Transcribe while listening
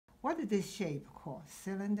What is this shape called?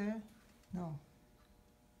 Cylinder? No.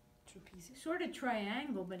 Trapezius. Sort of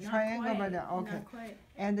triangle, but not Triangle, quite. but okay. Not quite.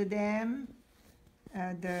 And then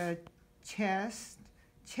the chest.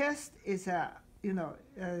 Chest is a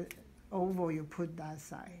oval you put that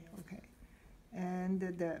side, okay. And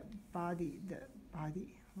the body.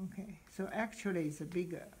 Okay. So actually it's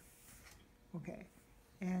bigger, okay.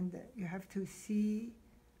 And you have to see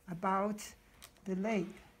about the leg,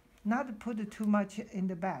 not put too much in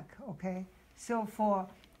the back, okay. So for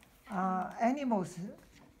animals,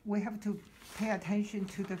 we have to pay attention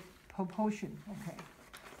to the proportion, okay.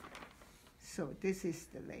 So this is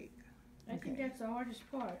the leg. I think that's the hardest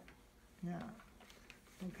part. Yeah.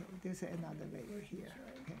 Okay, there's another leg here.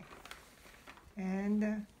 Okay.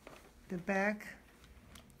 And the back.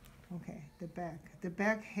 Okay, the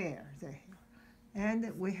back hair there.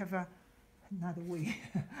 And we have not we.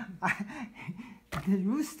 The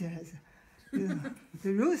rooster has.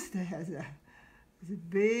 The rooster has a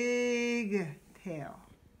big tail.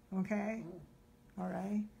 Okay. All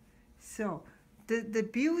right. So the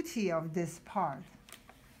beauty of this part,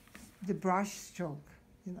 the brush stroke.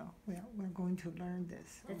 We're going to learn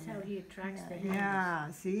this. That's how he attracts the hands.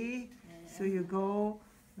 Yeah, see? Yeah. So you go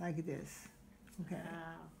like this. Okay.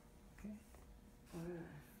 Wow. Okay.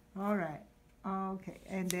 All right. Okay.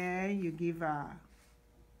 And then you give a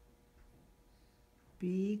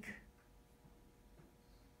beak.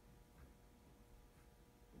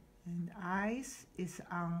 And eye is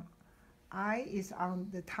on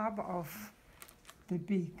the top of the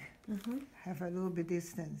beak. Mm-hmm. Have a little bit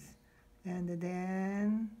distance. And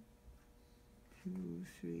then 2,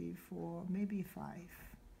 3, 4, maybe 5.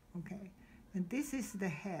 Okay. And this is the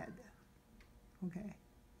head. Okay.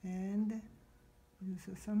 And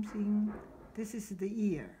so something, this is the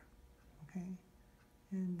ear. Okay.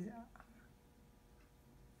 And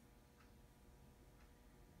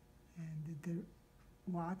the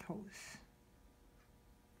wattles.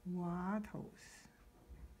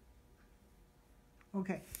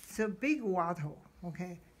 Okay. So big wattle.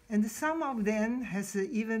 Okay. And some of them has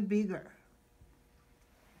even bigger.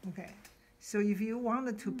 Okay, so if you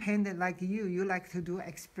wanted to paint it like you like to do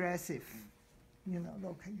expressive.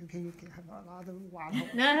 Look, you can have a lot of water.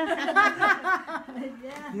 Yeah.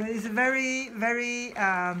 It's very, very.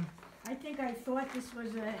 I think I thought this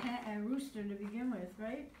was a rooster to begin with,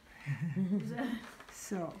 right?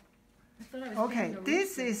 So. I thought I was Okay,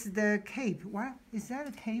 this rooster. is the cape. What is that?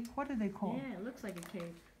 A cape? What do they call? Yeah, it looks like a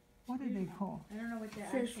cape. What do they call? I don't know what the It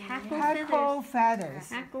says actual hackle name is. Hackle feathers.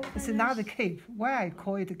 Hackle It's feathers? not a cape. Why I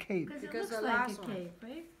call it a cape? Because it Because looks the like last a one. cape,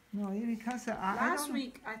 right? No, because I Last don't.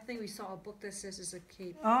 week, I think we saw a book that says it's a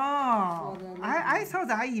cape. Oh, For the I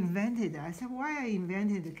thought I invented it. I said, why I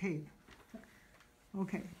invented the cape?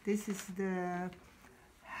 Okay, this is the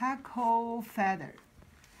hackle feather.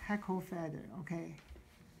 Hackle feather, okay,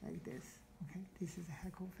 like this. Okay, this is a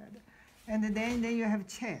hackle feather. And then you have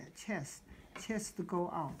chest to go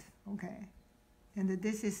out, okay. And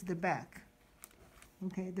this is the back.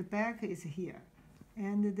 Okay, the back is here.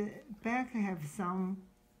 And the back have some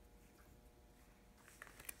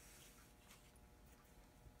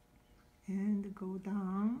and go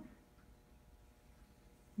down,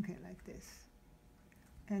 okay, like this.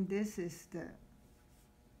 And this is the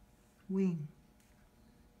wing.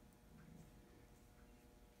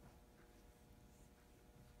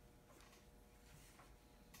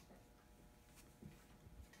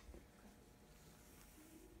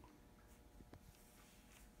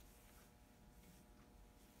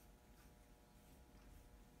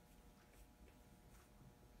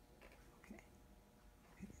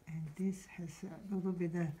 And this has a little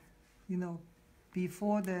bit,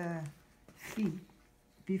 before the feet,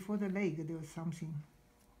 before the leg, there was something,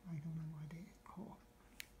 I don't know what they call.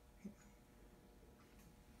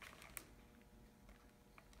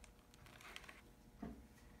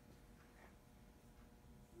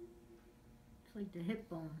 It's like the hip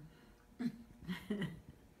bone.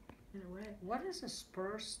 In a way. What is a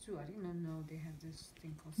spurs too? I didn't know they have this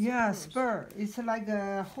thing called Yeah, spurs. spur. It's like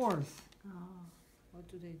a horse. Oh. What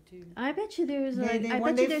do they do? I bet you there's a, They- I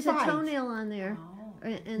when bet you they there's fight. a toenail on there, Oh.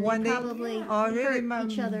 and When they they- probably Oh, really,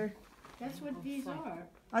 hurt each other. That's what these are.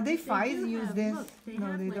 Are they They fight do use have- this? look, they No,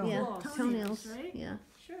 have they like don't. Yeah, Toenails, toenails. right? Yeah.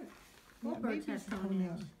 Sure. Yeah, All birds maybe have it's toenail.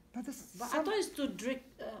 toenails. But it's But I some- thought it's to drink,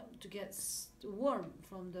 to get worm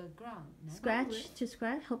from the ground. No? Scratch to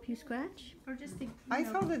scratch, help you scratch. Or just to, I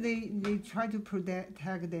thought that they try to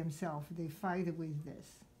protect themselves. They fight with this.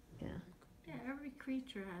 Yeah. Yeah, every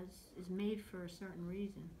creature is made for a certain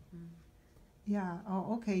reason. Yeah.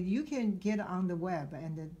 Oh, okay. You can get on the web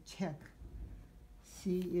and then check.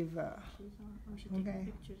 See if. She's on. I should take Okay.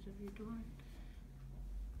 pictures of you doing.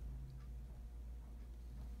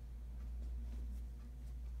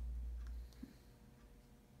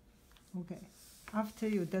 Okay, after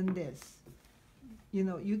you've done this, you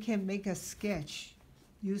know, you can make a sketch,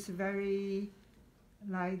 use very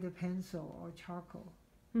light pencil or charcoal,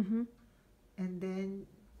 Mm-hmm. and then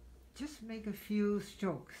just make a few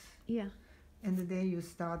strokes, Yeah. and then you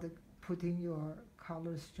start putting your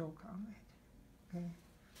color stroke on it. Okay.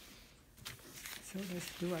 So let's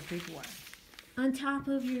do a big one. On top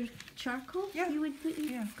of your charcoal? Yeah. You would put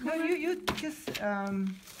your Yeah. No, color? you just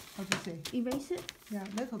how to say? Erase it? Yeah,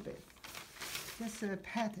 a little bit. Just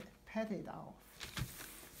pat it off.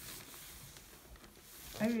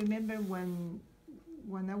 I remember when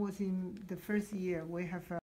I was in the first year, we have